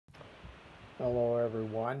Hello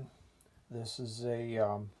everyone. This is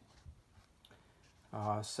a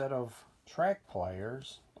set of track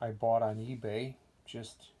pliers I bought on eBay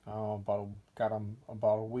just got them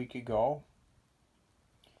about a week ago.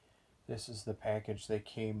 This is the package they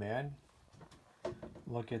came in.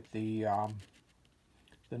 Look at the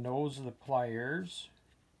nose of the pliers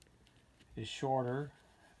is shorter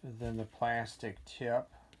than the plastic tip.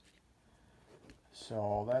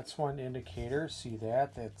 So that's one indicator. See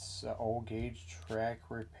that? That's O gauge track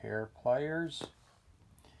repair pliers.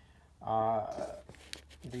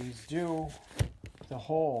 These do the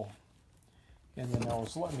hole in the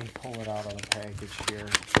nose. Let me pull it out of the package here.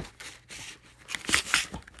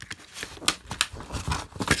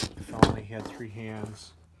 If I only had 3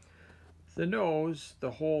 hands. The nose,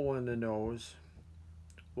 the hole in the nose,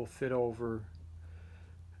 will fit over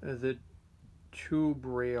the tube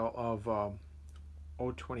rail of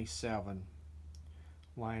 027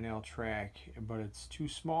 Lionel track, but it's too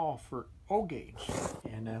small for O gauge.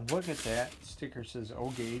 And then look at that, sticker says O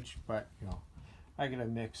gauge, but you know, I get a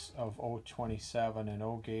mix of 027 and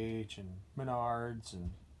O gauge and Menards and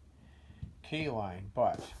K-line.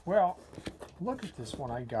 But well, look at this when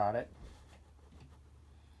I got it.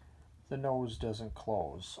 The nose doesn't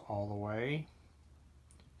close all the way.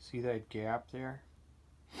 See that gap there?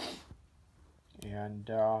 And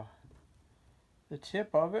the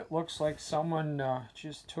tip of it looks like someone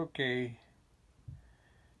just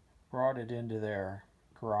brought it into their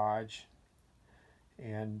garage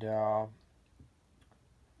and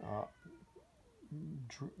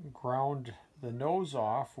ground the nose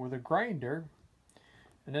off with a grinder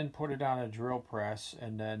and then put it on a drill press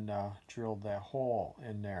and then drilled that hole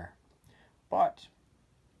in there. But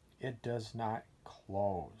it does not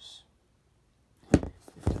close. It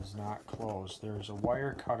does not close. There's a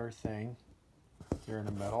wire cutter thing there in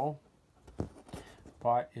the middle,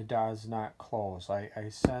 but it does not close. I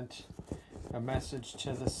sent a message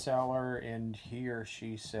to the seller and he or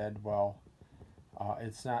she said, well,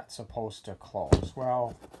 it's not supposed to close.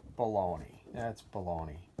 Well, baloney. That's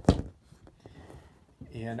baloney.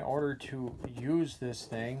 In order to use this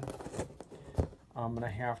thing, I'm going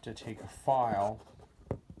to have to take a file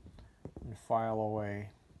and file away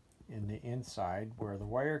in the inside where the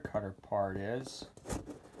wire cutter part is.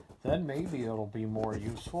 Then maybe it'll be more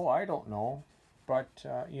useful. I don't know. But,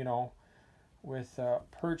 you know, with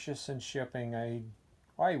purchase and shipping,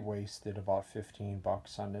 I wasted about 15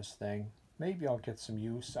 bucks on this thing. Maybe I'll get some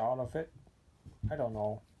use out of it. I don't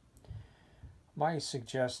know. My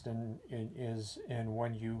suggestion is, and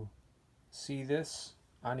when you see this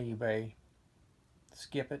on eBay,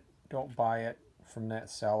 skip it. Don't buy it from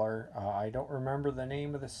that seller. I don't remember the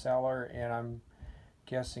name of the seller, and I'm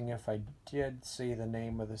guessing if I did see the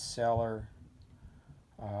name of the seller,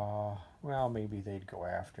 well, maybe they'd go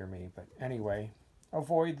after me. But anyway,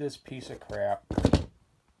 avoid this piece of crap.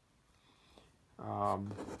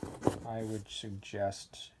 I would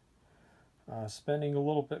suggest spending a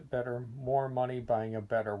little bit more money buying a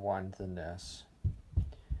better one than this,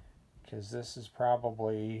 because this is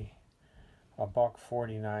probably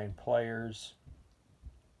 $1.49 Pliers,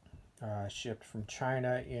 shipped from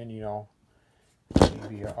China in, you know,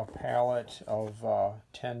 maybe a pallet of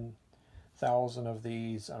 10,000 of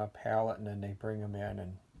these on a pallet, and then they bring them in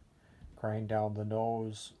and grind down the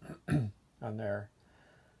nose on their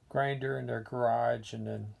grinder in their garage and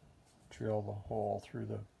then drill the hole through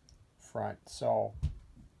the front. So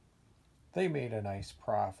they made a nice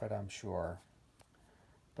profit, I'm sure,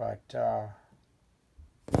 but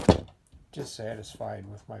just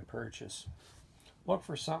satisfied with my purchase. Look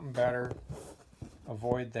for something better.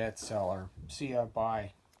 Avoid that seller. See ya.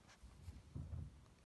 Bye.